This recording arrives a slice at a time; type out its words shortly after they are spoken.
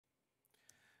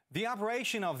The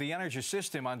operation of the energy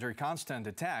system under constant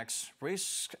attacks,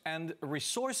 risks and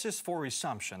resources for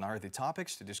resumption are the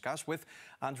topics to discuss with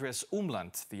Andreas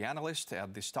Umland, the analyst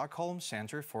at the Stockholm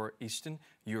Centre for Eastern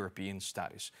European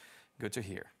Studies. Good to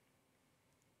hear.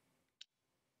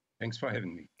 Thanks for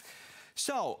having me.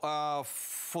 So,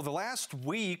 for the last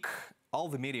week, all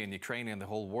the media in Ukraine and the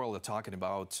whole world are talking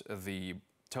about the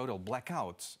total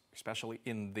blackouts, especially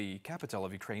in the capital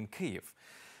of Ukraine, Kyiv.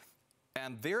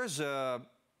 And there's a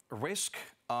risk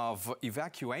of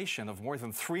evacuation of more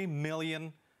than 3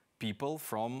 million people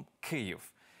from Kyiv.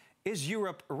 Is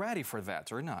Europe ready for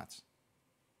that or not?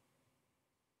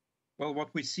 Well, what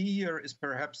we see here is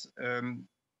perhaps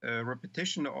a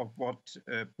repetition of what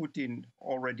Putin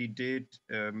already did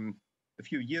a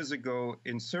few years ago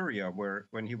in Syria,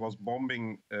 when he was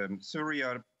bombing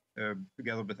Syria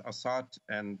together with Assad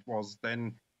and was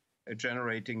then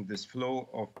generating this flow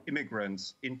of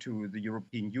immigrants into the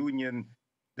European Union,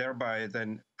 thereby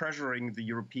then pressuring the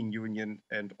European Union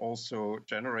and also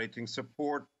generating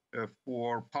support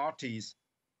for parties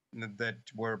that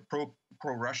were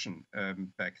pro-Russian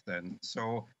back then.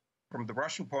 So from the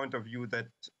Russian point of view, that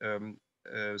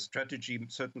strategy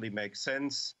certainly makes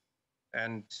sense.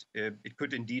 And it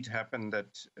could indeed happen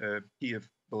that Kyiv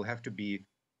will have to be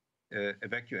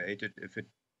evacuated if it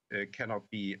cannot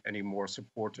be any more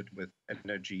supported with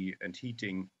energy and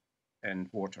heating and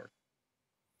water.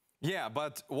 Yeah,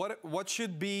 but what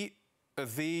should be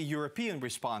the European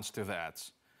response to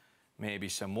that? Maybe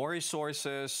some more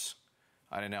resources,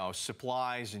 I don't know,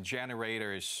 supplies and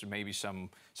generators, maybe some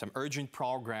urgent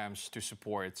programs to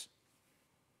support.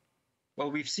 Well,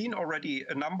 we've seen already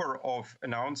a number of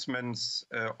announcements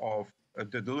of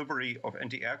the delivery of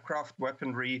anti-aircraft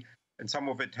weaponry, and some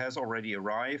of it has already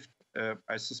arrived.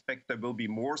 I suspect there will be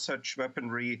more such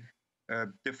weaponry,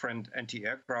 different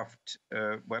anti-aircraft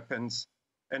weapons.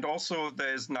 And also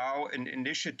there is now an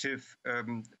initiative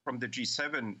from the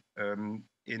G7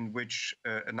 in which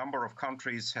a number of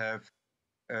countries have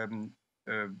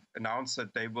announced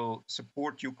that they will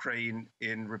support Ukraine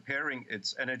in repairing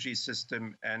its energy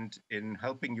system and in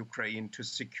helping Ukraine to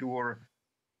secure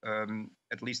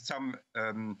at least some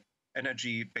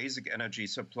basic energy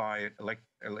supply,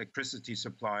 electricity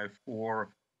supply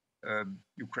for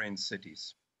Ukraine's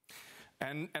cities.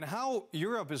 And how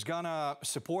Europe is gonna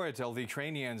support all the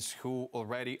Ukrainians who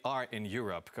already are in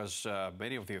Europe? Because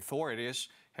many of the authorities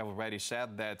have already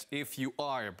said that if you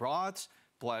are abroad,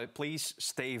 please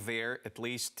stay there at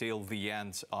least till the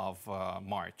end of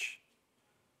March.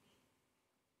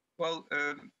 Well,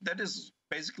 that is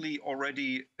basically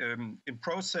already in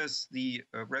process. The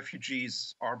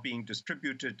refugees are being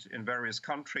distributed in various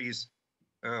countries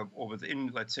or within,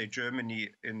 let's say,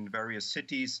 Germany, in various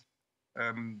cities.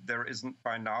 There isn't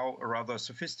by now a rather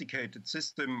sophisticated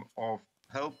system of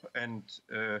help and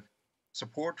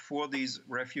support for these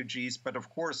refugees. But of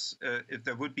course, if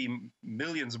there would be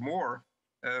millions more,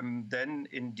 then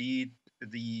indeed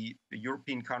the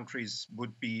European countries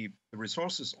would be the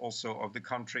resources also of the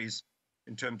countries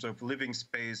in terms of living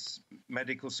space,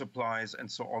 medical supplies,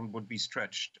 and so on would be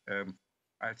stretched.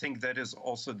 I think that is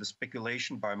also the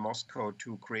speculation by Moscow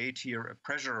to create here a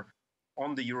pressure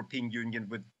on the European Union,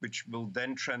 which will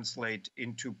then translate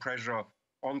into pressure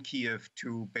on Kyiv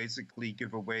to basically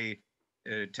give away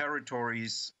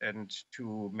territories and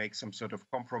to make some sort of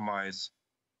compromise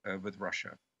with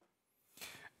Russia.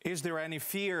 Is there any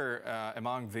fear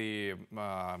among the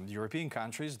European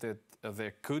countries that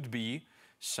there could be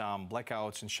some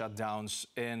blackouts and shutdowns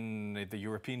in the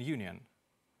European Union,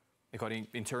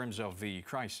 in terms of the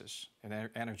crisis, an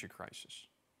energy crisis?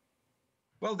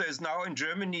 Well, there's now in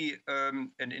Germany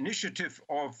an initiative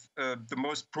of the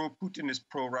most pro-Putinist,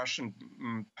 pro-Russian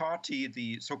party,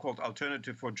 the so-called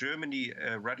Alternative for Germany,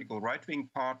 a radical right-wing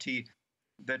party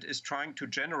that is trying to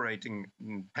generate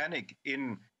panic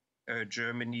in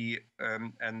Germany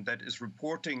and that is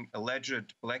reporting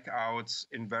alleged blackouts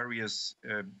in various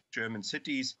German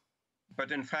cities.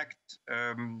 But in fact,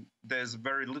 there's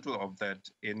very little of that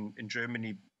in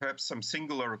Germany, perhaps some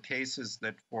singular cases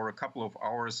that for a couple of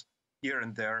hours here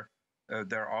and there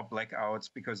are blackouts,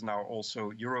 because now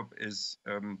also Europe's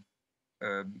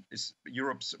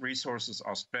resources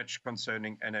are stretched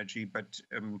concerning energy, but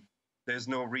there's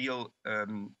no real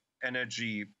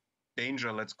energy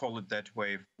danger, let's call it that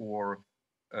way, for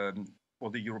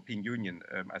the European Union.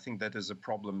 I think that is a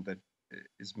problem that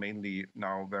is mainly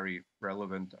now very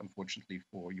relevant, unfortunately,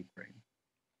 for Ukraine.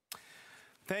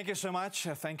 Thank you so much.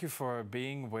 Thank you for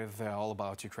being with All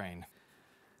About Ukraine.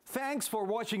 Thanks for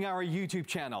watching our YouTube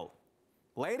channel.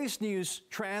 Latest news,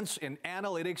 trends, and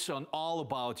analytics on All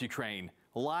About Ukraine.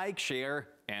 Like, share,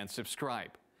 and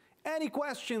subscribe. Any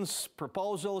questions,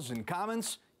 proposals, and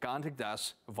comments, contact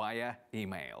us via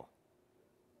email.